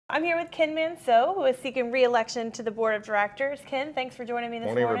I'm here with Ken Manceaux, who is seeking re-election to the board of directors. Ken, thanks for joining me this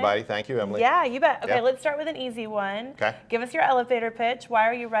morning. Morning, everybody. Thank you, Emily. Yeah, you bet. Okay, Yeah. let's start with an easy one. Okay. Give us your elevator pitch. Why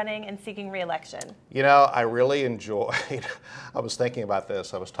are you running and seeking re-election? You know, I really enjoyed, I was thinking about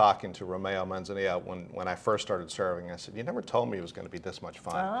this. I was talking to Romeo Manzanilla when I first started serving. I said, you never told me it was going to be this much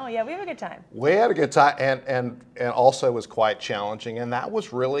fun. Oh, yeah, we have a good time. We had a good time, and also was quite challenging, and that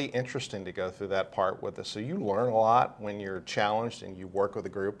was really interesting to go through that part with us. So you learn a lot when you're challenged and you work with a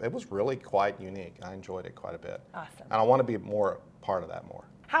group. It was really quite unique. I enjoyed it quite a bit. Awesome. And I want to be more part of that more.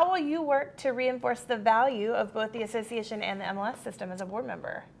 How will you work to reinforce the value of both the association and the MLS system as a board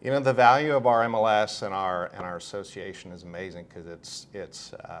member? You know, the value of our MLS and our association is amazing because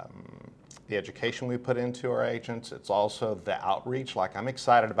it's the education we put into our agents. It's also the outreach. Like, I'm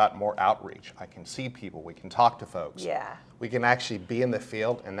excited about more outreach. I can see people. We can talk to folks. Yeah. We can actually be in the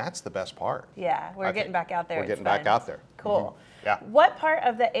field, and that's the best part. Yeah, we're getting back out there. We're getting back out there. Cool. Mm-hmm. Yeah. What part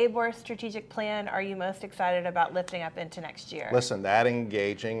of the ABoR strategic plan are you most excited about lifting up into next year? Listen, that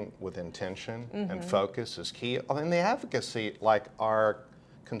engaging with intention and focus is key. And the advocacy, like our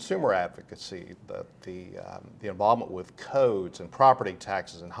consumer advocacy, the involvement with codes and property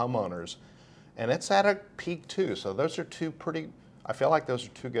taxes and homeowners, and it's at a peak too. So those are two pretty, I feel like those are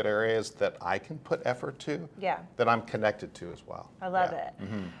two good areas that I can put effort to, that I'm connected to as well. I love it.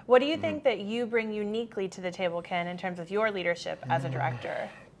 What do you think that you bring uniquely to the table, Ken, in terms of your leadership as a director?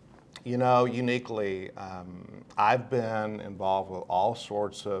 You know, uniquely, I've been involved with all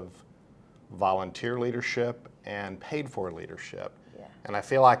sorts of volunteer leadership and paid for leadership. And I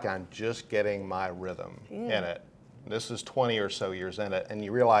feel like I'm just getting my rhythm in it. This is 20 or so years in it, and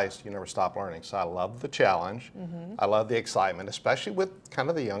you realize you never stop learning. So I love the challenge. I love the excitement, especially with kind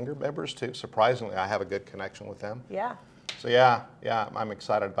of the younger members too. Surprisingly, I have a good connection with them. Yeah. So yeah, I'm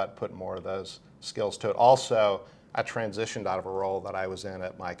excited about putting more of those skills to it. Also, I transitioned out of a role that I was in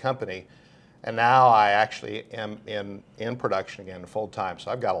at my company, and now I actually am in production again full time.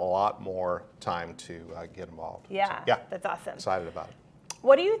 So I've got a lot more time to get involved. Yeah, so, yeah, that's awesome. Excited about it.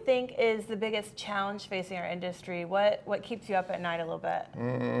 What do you think is the biggest challenge facing our industry? What keeps you up at night a little bit?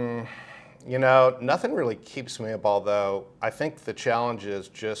 You know, nothing really keeps me up, although I think the challenge is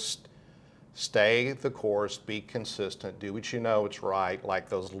just stay the course, be consistent, do what you know it's right. Like,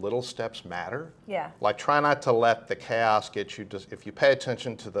 those little steps matter. Yeah. Like, try not to let the chaos get you, if you pay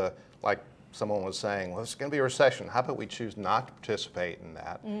attention to the, like someone was saying, well, it's going to be a recession. How about we choose not to participate in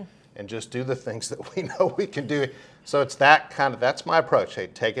that? And just do the things that we know we can do. So it's that kind of, that's my approach. Hey,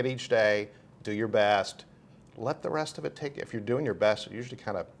 take it each day, do your best, let the rest of it take, if you're doing your best, it usually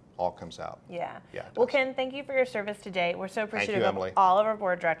kind of all comes out. Yeah. Yeah. Well, Ken, thank you for your service today. We're so appreciative of all of our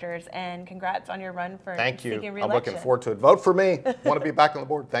board directors, and congrats on your run for seeking re-election. I'm looking forward to it. Vote for me. Want to be back on the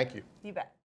board. Thank you. You bet.